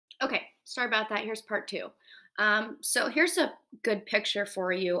Sorry about that. Here's part two. So here's a good picture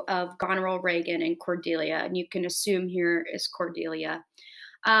for you of Goneril Reagan and Cordelia, and you can assume here is Cordelia.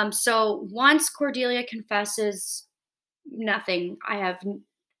 So once Cordelia confesses nothing,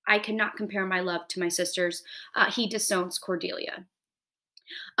 I cannot compare my love to my sisters. He disowns Cordelia.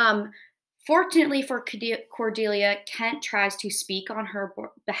 Um, Fortunately for Cordelia, Kent tries to speak on her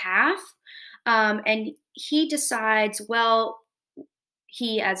behalf, and he decides, well,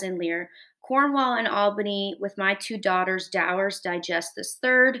 he, as in Lear, Cornwall and Albany, with my two daughters' dowers, digest this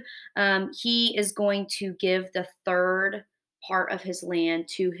third. He is going to give the third part of his land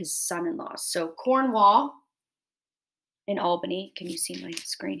to his son in laws. So, Cornwall and Albany, can you see my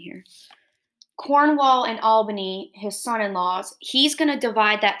screen here? Cornwall and Albany, his son in laws, he's going to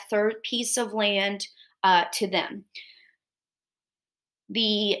divide that third piece of land to them.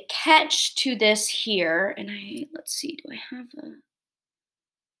 The catch to this here, and let's see, do I have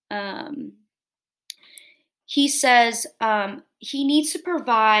a. He says he needs to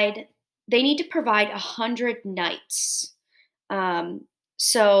provide, they need to provide 100 knights.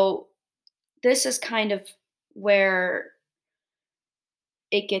 So this is kind of where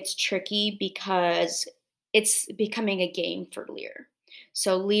it gets tricky because it's becoming a game for Lear.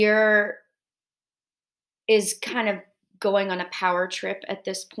 So Lear is kind of going on a power trip at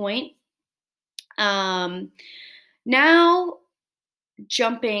this point. Now,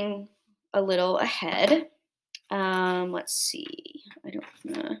 jumping a little ahead. Let's see. I don't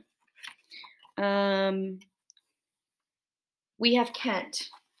know. We have Kent.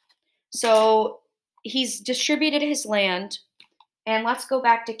 So he's distributed his land, and let's go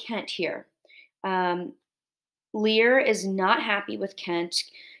back to Kent here. Lear is not happy with Kent.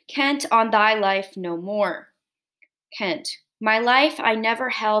 Kent, on thy life no more. Kent, my life I never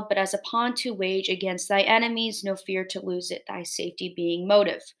held but as a pawn to wage against thy enemies, no fear to lose it, thy safety being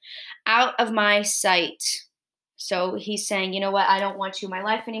motive. Out of my sight. So he's saying, you know what, I don't want you in my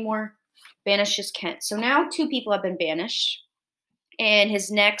life anymore. Banishes Kent. So now two people have been banished. And his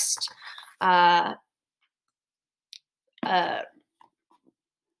next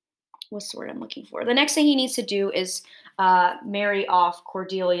what's the word I'm looking for? The next thing he needs to do is marry off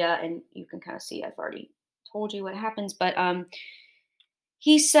Cordelia, and you can kind of see I've already told you what happens, but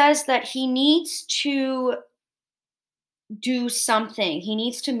he says that he needs to do something. He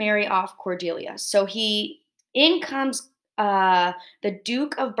needs to marry off Cordelia. So in comes the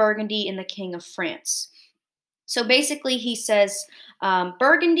Duke of Burgundy and the King of France. So basically he says,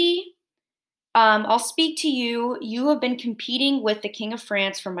 Burgundy, I'll speak to you. You have been competing with the King of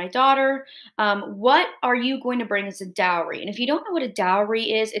France for my daughter. What are you going to bring as a dowry? And if you don't know what a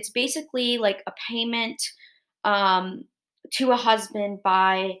dowry is, it's basically like a payment to a husband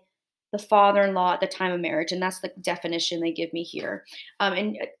by the father-in-law at the time of marriage. And that's the definition they give me here.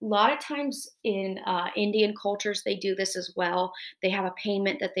 And a lot of times in Indian cultures, they do this as well. They have a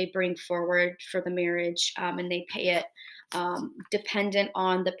payment that they bring forward for the marriage, and they pay it. Dependent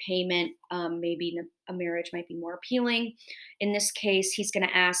on the payment, maybe a marriage might be more appealing. In this case, he's going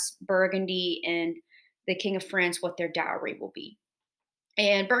to ask Burgundy and the King of France what their dowry will be.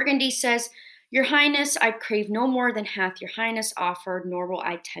 And Burgundy says, Your Highness, I crave no more than hath your Highness offered, nor will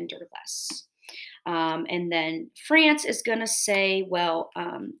I tender less. And then France is going to say, well,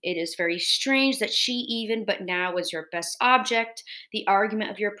 it is very strange that she even but now was your best object, the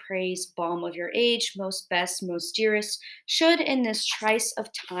argument of your praise, balm of your age, most best, most dearest, should in this trice of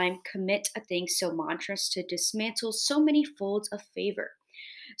time commit a thing so monstrous to dismantle so many folds of favor.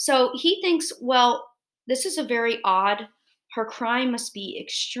 So he thinks, well, this is a very odd, her crime must be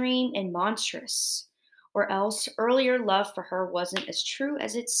extreme and monstrous, or else earlier love for her wasn't as true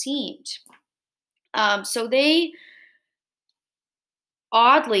as it seemed. So they,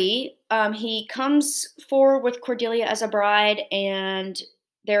 oddly, he comes forward with Cordelia as a bride, and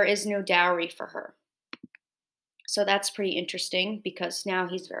there is no dowry for her. So that's pretty interesting because now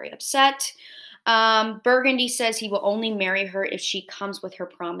he's very upset. Burgundy says he will only marry her if she comes with her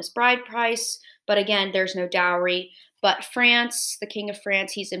promised bride price. But again, there's no dowry. But France, the King of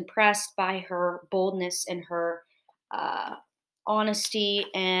France, he's impressed by her boldness and her honesty,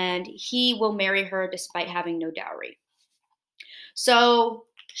 and he will marry her despite having no dowry. So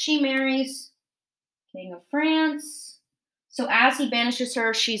she marries King of France. So as he banishes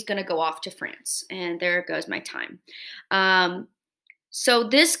her, she's going to go off to France. And there goes my time. So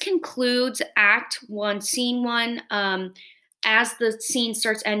this concludes Act 1, Scene 1. As the scene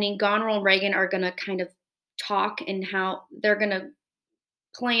starts ending, Goneril and Reagan are going to kind of talk and how they're going to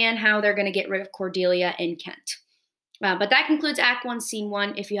plan how they're going to get rid of Cordelia and Kent. But that concludes Act 1, Scene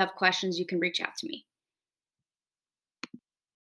 1. If you have questions, you can reach out to me.